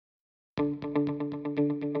Hello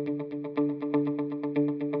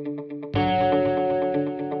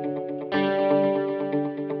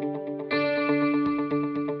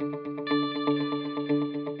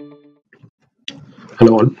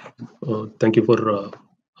all. Thank you for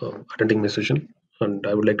attending my session, and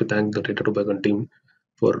I would like to thank the Data Toboggan team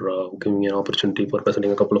for giving me an opportunity for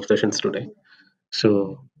presenting a couple of sessions today.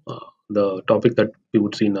 So, the topic that we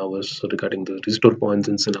would see now is regarding the restore points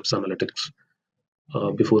in Synapse Analytics.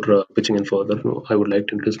 Before pitching in further, I would like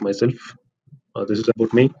to introduce myself. This is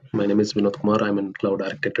about me. My name is Vinodh Kumar. I'm a cloud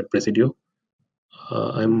architect at Presidio.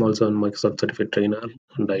 I'm also a Microsoft certified trainer,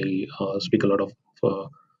 and I speak a lot of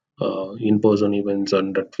in-person events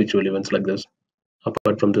and at virtual events like this.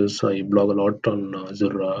 Apart from this, I blog a lot on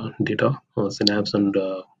Azure data, Synapse, and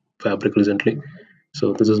Fabric recently.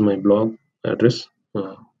 So this is my blog address.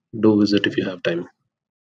 Uh, do visit if you have time.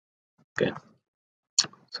 Okay.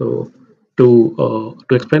 So to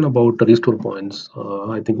explain about the restore points,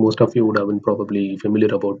 I think most of you would have been probably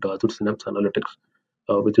familiar about Azure Synapse Analytics,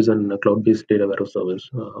 which is a cloud-based data warehouse service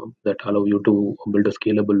that allow you to build a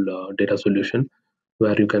scalable data solution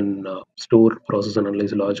where you can store, process, and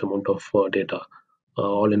analyze a large amount of data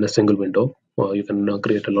all in a single window. You can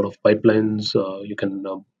create a lot of pipelines. You can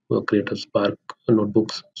create a Spark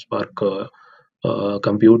notebooks, Spark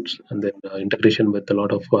computes, and then integration with a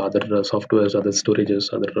lot of other softwares, other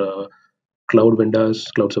storages, other cloud vendors,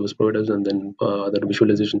 cloud service providers, and then other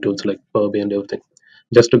visualization tools like Power BI and everything.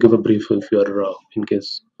 Just to give a brief, if you are in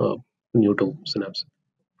case new to Synapse.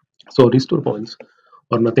 So restore points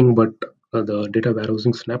are nothing but the data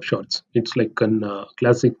warehousing snapshots. It's like a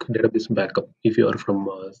classic database backup. If you are from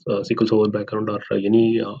SQL Server background or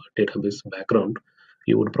any database background,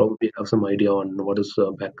 you would probably have some idea on what is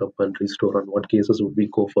backup and restore and what cases would we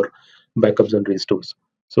go for backups and restores.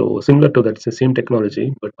 So similar to that, it's the same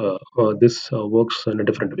technology, but this works in a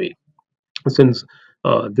different way. Since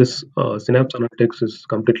this Synapse Analytics is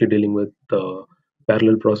completely dealing with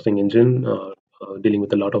parallel processing engine, dealing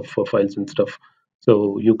with a lot of files and stuff.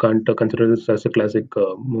 So you can't consider this as a classic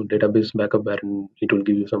database backup wherein it will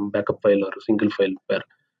give you some backup file or a single file where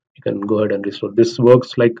you can go ahead and restore. This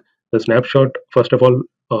works like the snapshot. First of all,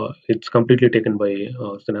 it's completely taken by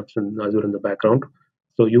Synapse and Azure in the background.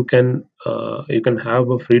 So you can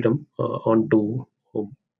have a freedom on to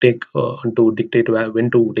take on to dictate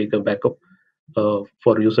when to take a backup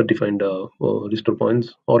for user-defined restore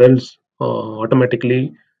points, or else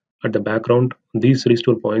automatically at the background these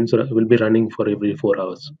restore points will be running for every 4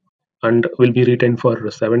 hours and will be retained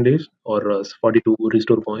for 7 days or 42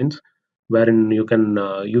 restore points, wherein you can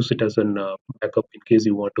use it as an backup in case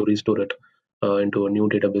you want to restore it into a new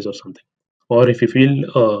database or something. Or if you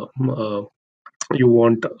feel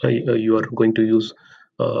you are going to use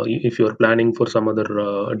if you are planning for some other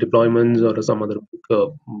deployments or some other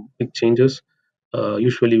big changes,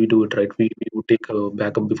 usually we do it right. We would take a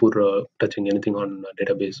backup before touching anything on a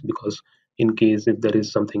database, because in case if there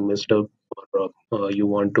is something messed up, or you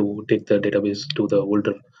want to take the database to the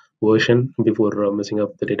older version before messing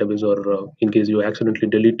up the database, or in case you accidentally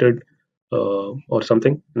deleted or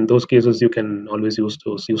something, in those cases you can always use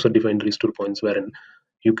those user defined restore points, wherein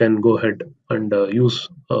you can go ahead and use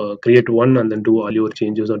create one and then do all your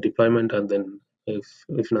changes or deployment, and then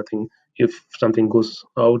if nothing, if something goes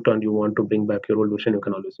out and you want to bring back your old version, you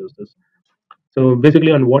can always use this. So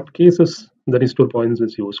basically, on what cases the restore points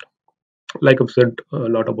is used, like I've said a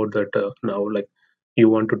lot about that now, like you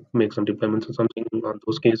want to make some deployments or something on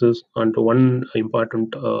those cases. And one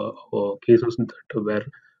important cases that where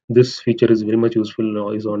this feature is very much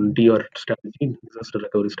useful is on DR strategy, disaster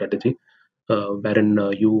recovery strategy, wherein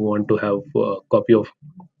you want to have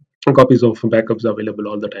copies of backups available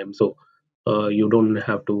all the time. So you don't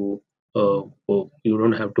have to you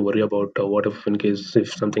don't have to worry about what if in case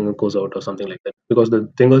if something goes out or something like that. Because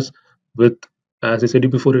the thing is, with, as I said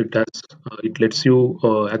before, it lets you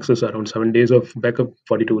access around 7 days of backup,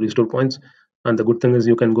 42 restore points. And the good thing is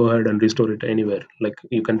you can go ahead and restore it anywhere. Like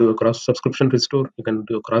you can do a cross subscription restore, you can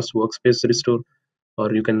do a cross workspace restore,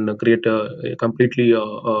 or you can create a completely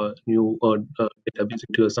new database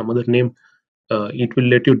into some other name. It will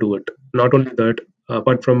let you do it. Not only that,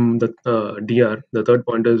 apart from the DR, the third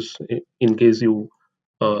point is in case you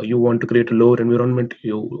want to create a lower environment,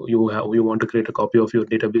 you want to create a copy of your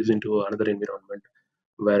database into another environment,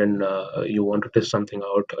 wherein you want to test something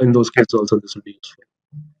out. In those cases, also this will be useful.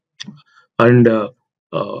 And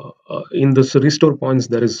in this restore points,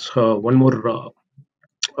 there is one more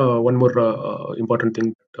important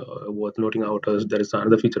thing worth noting out is there is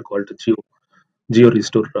another feature called geo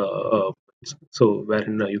restore. So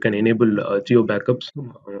wherein you can enable geo backups.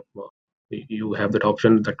 You have that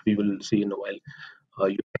option that we will see in a while.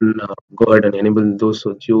 you can go ahead and enable those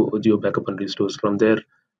geo backup and restores. From there,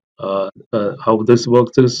 how this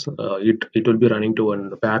works is it will be running to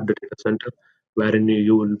a paired data center, wherein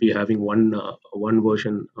you will be having one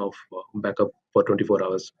version of backup for 24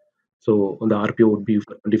 hours. So the RPO would be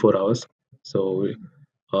for 24 hours. So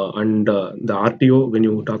and the RTO, when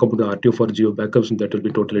you talk about the RTO for geo backups, that will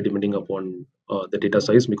be totally depending upon the data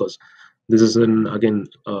size, because this is an again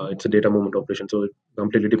it's a data movement operation, so it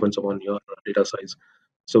completely depends upon your data size.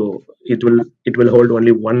 So it will hold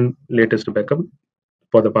only one latest backup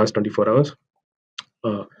for the past 24 hours.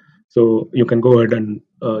 Uh, so you can go ahead and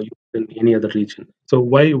use in any other region. So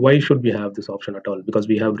why should we have this option at all? Because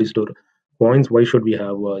we have restore points. Why should we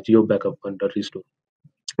have geo backup and restore?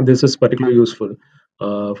 This is particularly useful.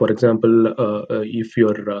 For example, uh,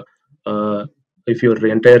 if your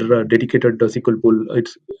entire dedicated SQL pool, it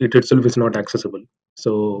itself is not accessible,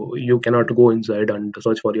 so you cannot go inside and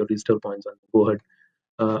search for your restore points and go ahead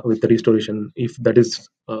with the restoration. If that is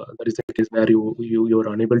the case where you are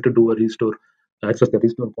unable to do a restore, access the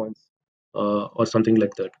restore points or something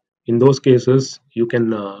like that. In those cases, you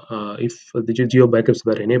can if the geo backups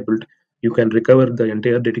were enabled, you can recover the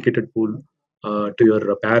entire dedicated pool to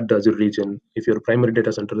your paired Azure region if your primary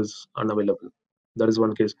data center is unavailable. That is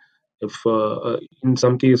one case. If in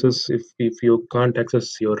some cases, if you can't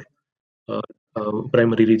access your uh,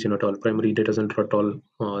 primary region at all, primary data center at all,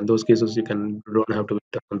 in those cases you don't have to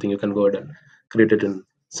wait something. You can go ahead and create it in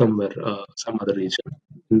somewhere, some other region.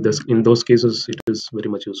 In those cases, it is very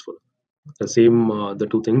much useful. The same, the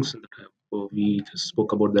two things that we just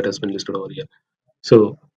spoke about that has been listed over here.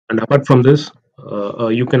 So, and apart from this,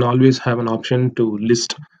 you can always have an option to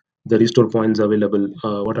list the restore points available.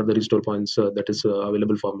 What are the restore points that is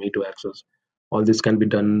available for me to access? All this can be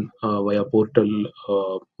done via portal,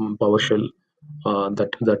 PowerShell,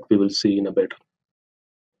 that we will see in a bit.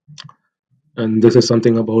 And this is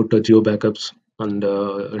something about geo backups and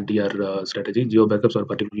DR strategy. Geo backups are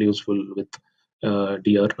particularly useful with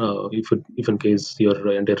DR. If in case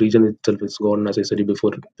your entire region itself is gone, as I said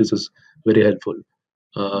before, this is very helpful.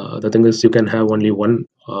 The thing is, you can have only one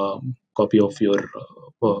copy of your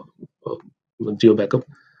geo backup.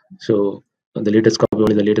 So only the latest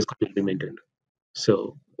copy will be maintained.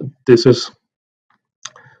 So this is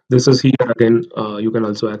this is here again. You can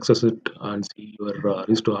also access it and see your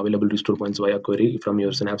restore available restore points via query from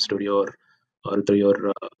your Synapse Studio, or through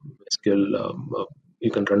your SQL.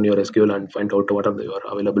 You can run your SQL and find out what are your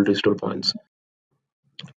available restore points.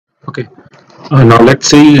 Okay. Now let's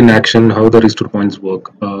see in action how the restore points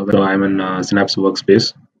work. Where I'm in Synapse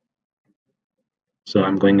workspace. So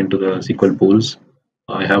I'm going into the SQL pools.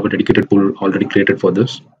 I have a dedicated pool already created for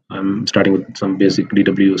this. I'm starting with some basic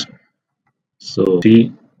DWs. So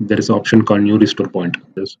see, there is an option called new restore point.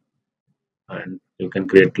 This, and you can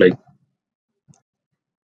create like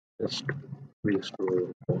just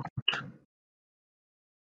restore.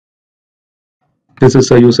 This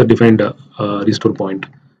is a user defined restore point.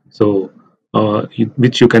 So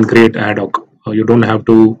which you can create ad hoc. You don't have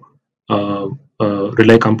to uh,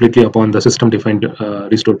 rely completely upon the system defined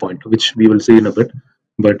restore point, which we will see in a bit.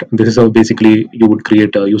 But this is how basically you would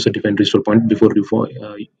create a user defined restore point before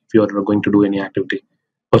if you are going to do any activity.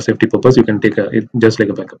 For safety purpose, you can take it just like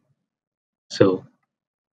a backup. So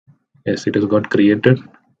yes, it has got created.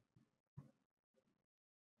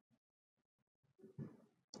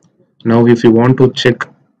 Now if you want to check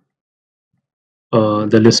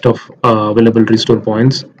the list of available restore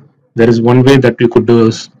points, there is one way that you could do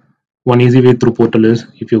is, one easy way through portal is,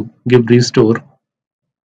 if you give restore,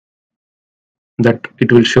 that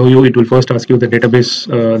it will show you, it will first ask you the database,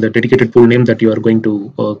 the dedicated pool name that you are going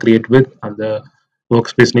to create with, and the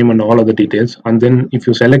workspace name and all other details. And then if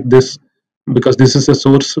you select this, because this is the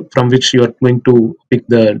source from which you are going to pick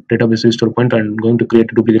the database restore point and going to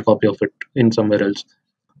create a duplicate copy of it in somewhere else.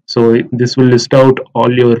 So this will list out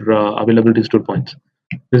all your available restore points.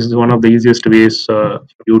 This is one of the easiest ways for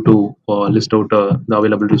you to list out the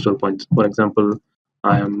available restore points. For example,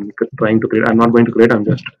 I am trying to create, I'm not going to create, I'm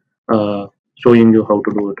just uh, showing you how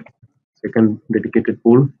to do it. Second dedicated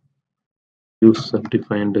pool, use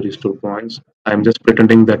defined restore points. I'm just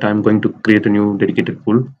pretending that I'm going to create a new dedicated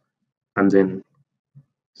pool, and then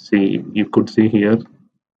see, you could see here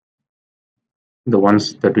the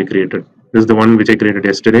ones that we created. This is the one which I created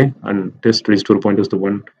yesterday, and test restore point is the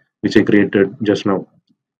one which I created just now.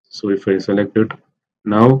 So if I select it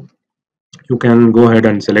now, you can go ahead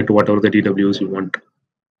and select whatever the DWs you want,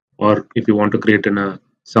 or if you want to create in a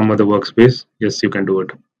some other workspace, yes, you can do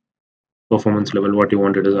it. Performance level, what you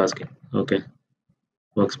want, it is asking. Okay,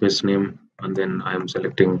 workspace name, and then I am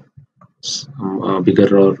selecting some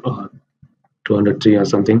bigger, or 203 or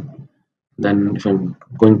something. Then if I'm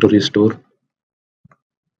going to restore,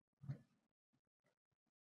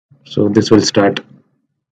 so this will start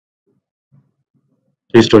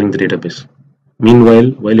restoring the database.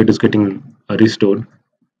 Meanwhile, while it is getting restored,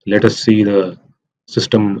 let us see the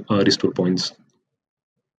system restore points.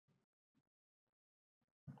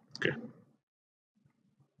 Okay.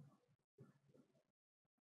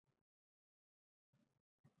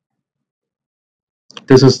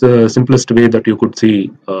 This is the simplest way that you could see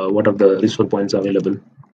what are the restore points available.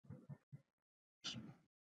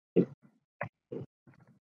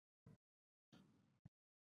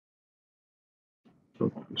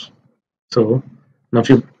 So now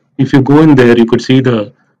if you go in there, you could see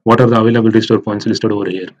the what are the available restore points listed over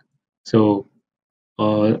here. So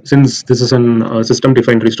since this is an system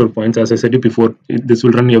defined restore points, as I said you before, this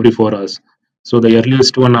will run every 4 hours. So the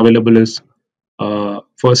earliest one available is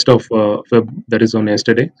 1st of Feb, that is on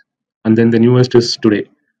yesterday, and then the newest is today.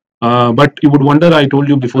 But you would wonder, I told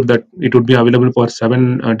you before that it would be available for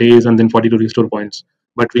 7 days and then 42 restore points.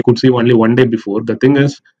 But we could see only one day before. The thing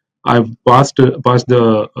is, I've passed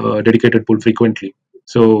the dedicated pool frequently.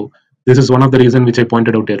 So this is one of the reason which I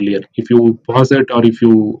pointed out earlier. If you pause it or if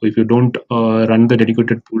you don't run the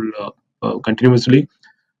dedicated pool continuously,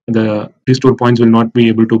 the restore points will not be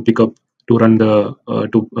able to pick up to run the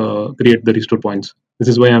to create the restore points. This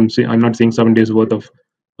is why I'm not seeing 7 days worth of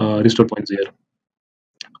restore points here.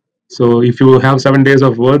 So if you have 7 days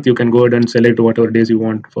of worth, you can go ahead and select whatever days you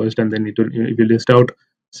want first, and then it will list out.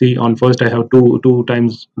 See, on first I have two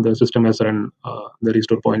times the system has run the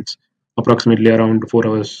restore points, approximately around 4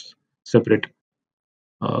 hours separate.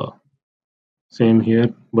 Uh, Same here,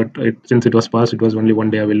 but since it was passed, it was only one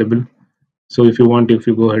day available. So if you want, if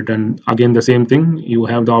you go ahead and again the same thing, you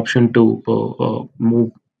have the option to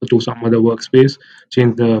move to some other workspace,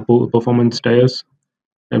 change the performance tiers,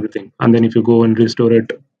 everything, and then if you go and restore it,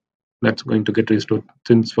 that's going to get restored.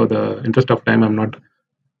 Since for the interest of time, I'm not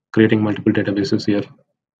creating multiple databases here.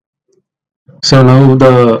 So now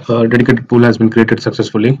the dedicated pool has been created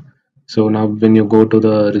successfully. So now when you go to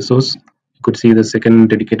the resource, you could see the second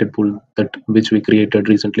dedicated pool that which we created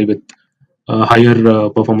recently with a higher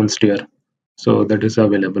performance tier. So that is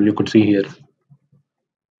available. You could see here.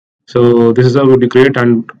 So this is how we create.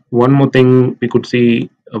 And one more thing we could see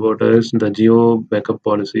about is the geo backup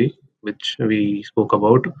policy, which we spoke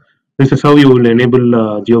about. This is how you will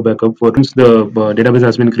enable geo backup. For since the database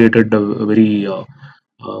has been created very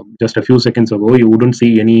just a few seconds ago, you wouldn't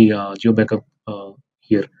see any geo backup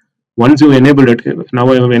here. Once you enable it, now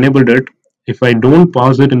I have enabled it. If I don't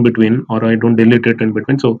pause it in between or I don't delete it in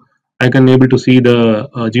between, so I can able to see the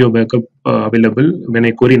geo backup available when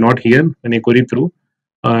I query, not here, when I query through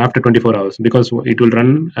after 24 hours, because it will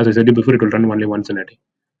run, as I said before, it will run only once in a day.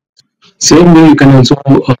 Same way, you can also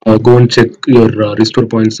go and check your restore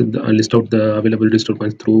points, list out the available restore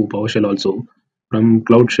points through PowerShell also. From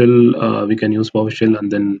Cloud Shell, we can use PowerShell,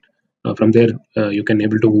 and then from there, you can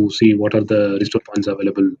able to see what are the restore points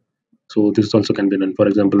available. So this also can be done. For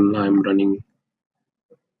example, I'm running.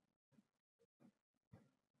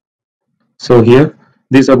 So here,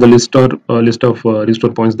 these are the list of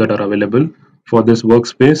restore points that are available for this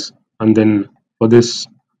workspace, and then for this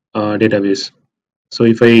database. So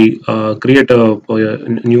if I create a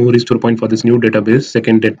new restore point for this new database,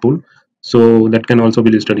 second dead pool, so that can also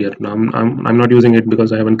be listed here. Now I'm not using it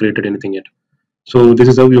because I haven't created anything yet. So this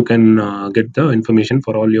is how you can get the information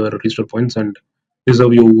for all your restore points, and this is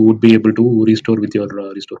how you would be able to restore with your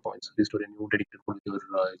restore points, restore a new dedicated pool with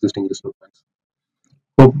your existing restore points.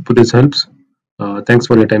 Hope this helps. Thanks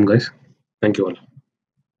for your time, guys. Thank you all.